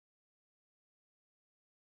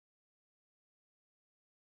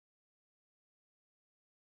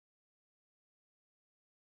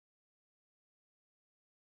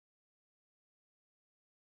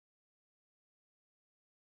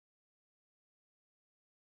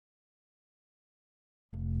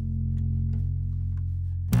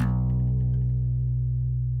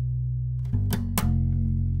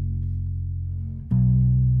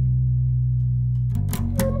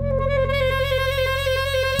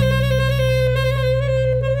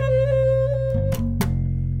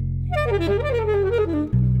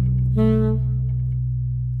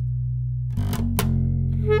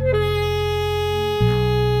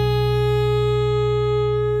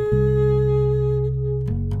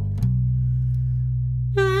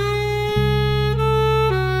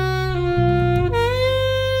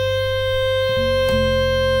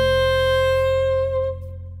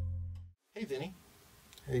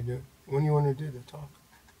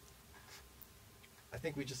I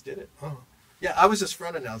think we just did it. Oh. Yeah, I was just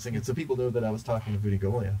front announcing it so people knew that I was talking to Vinny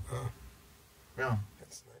Golia. Oh. Yeah.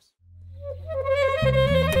 That's nice.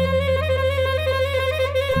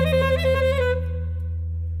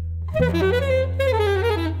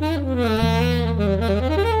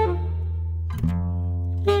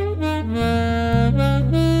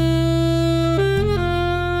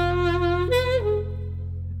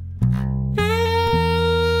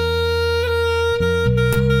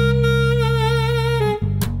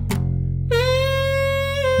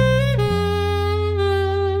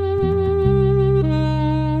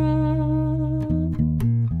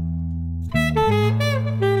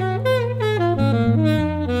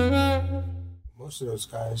 Most of those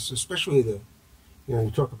guys, especially the, you know,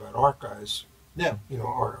 you talk about art guys. Yeah. You know,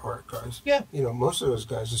 art guys. Yeah. You know, most of those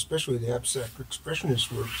guys, especially the abstract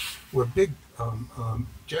expressionists, were big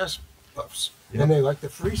jazz buffs, Yeah. and they like the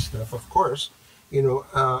free stuff, of course. You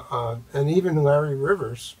know, and even Larry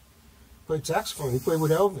Rivers played saxophone. He played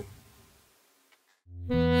with Elvin.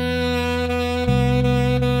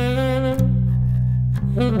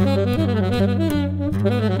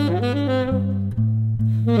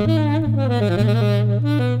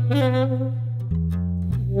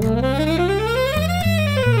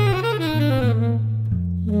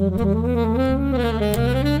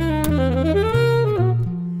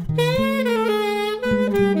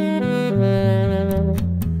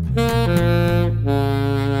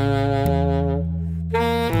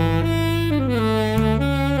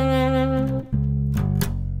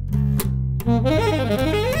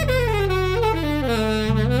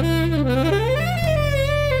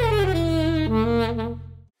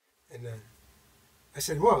 I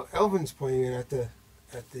said, "Well, Elvin's playing it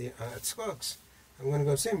at Scuggs. I'm going to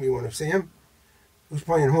go see him. You want to see him? Who's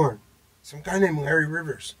playing horn? Some guy named Larry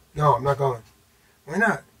Rivers. No, I'm not going. Why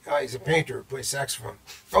not? Oh, he's a painter who plays saxophone.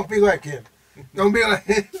 Don't be like him. Don't be like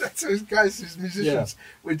him." That's what his musicians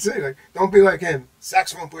would say. Like, don't be like him.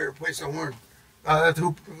 Saxophone player who plays the horn.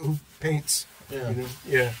 Who paints. Yeah. You know?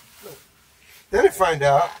 Yeah. Then I find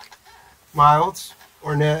out Miles,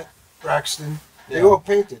 Ornette, Braxton, they all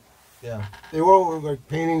painted. Yeah. They all were like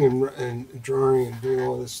painting and drawing and doing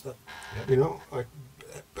all this stuff. Yep. You know, like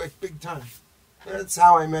big time. That's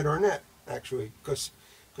how I met Ornette, actually, because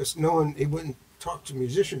no one, he wouldn't talk to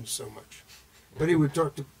musicians so much, but he would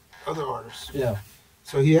talk to other artists. Yeah.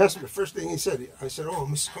 So he asked me, the first thing he said, I said, "Oh,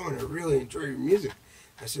 Mr. Cohen, I really enjoy your music."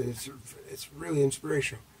 I said, it's really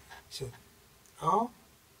inspirational. He said, "Oh,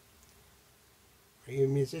 are you a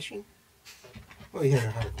musician?" Well, he had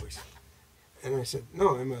a high voice. And I said,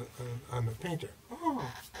 "No, I'm a painter." Oh,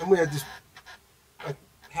 and we had this like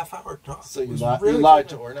half-hour talk. So you lied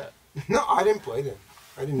to Ornette? No, I didn't play then.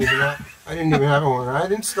 I didn't even have a horn. I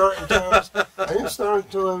didn't start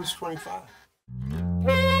until I was 25.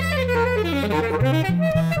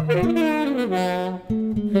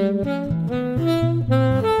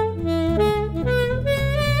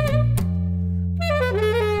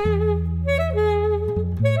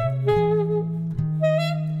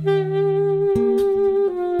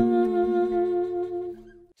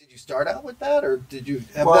 Start out with that, or did you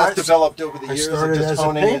have that developed over the years? I started as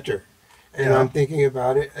a painter, and Yeah. I'm thinking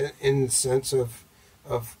about it in the sense of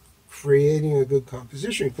creating a good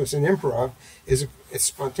composition, because an improv is it's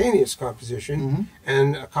spontaneous composition,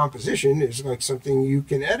 and a composition is like something you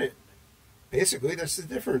can edit. Basically, that's the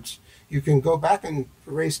difference. You can go back and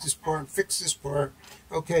erase this part, fix this part.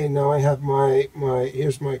 Okay, now I have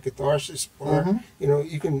here's my catharsis part. You know,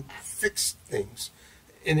 you can fix things.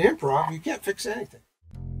 In improv, you can't fix anything.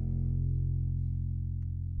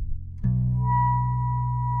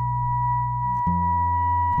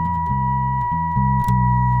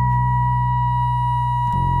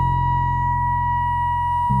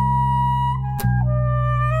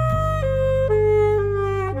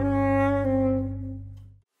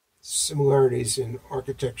 Similarities in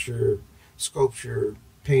architecture, sculpture,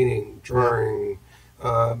 painting, drawing,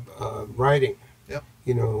 writing. Yep.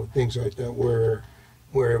 You know, things like that. Where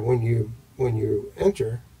when you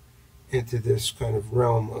enter into this kind of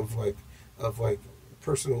realm of like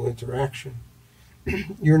personal interaction,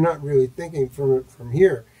 you're not really thinking from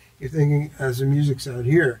here. You're thinking as the music's out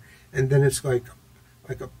here, and then it's like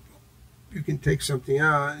you can take something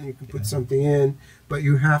out and you can put something in, but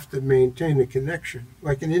you have to maintain a connection.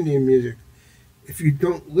 Like in Indian music, if you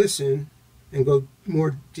don't listen and go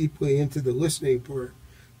more deeply into the listening part,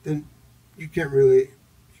 then you can't really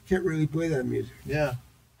play that music. Yeah.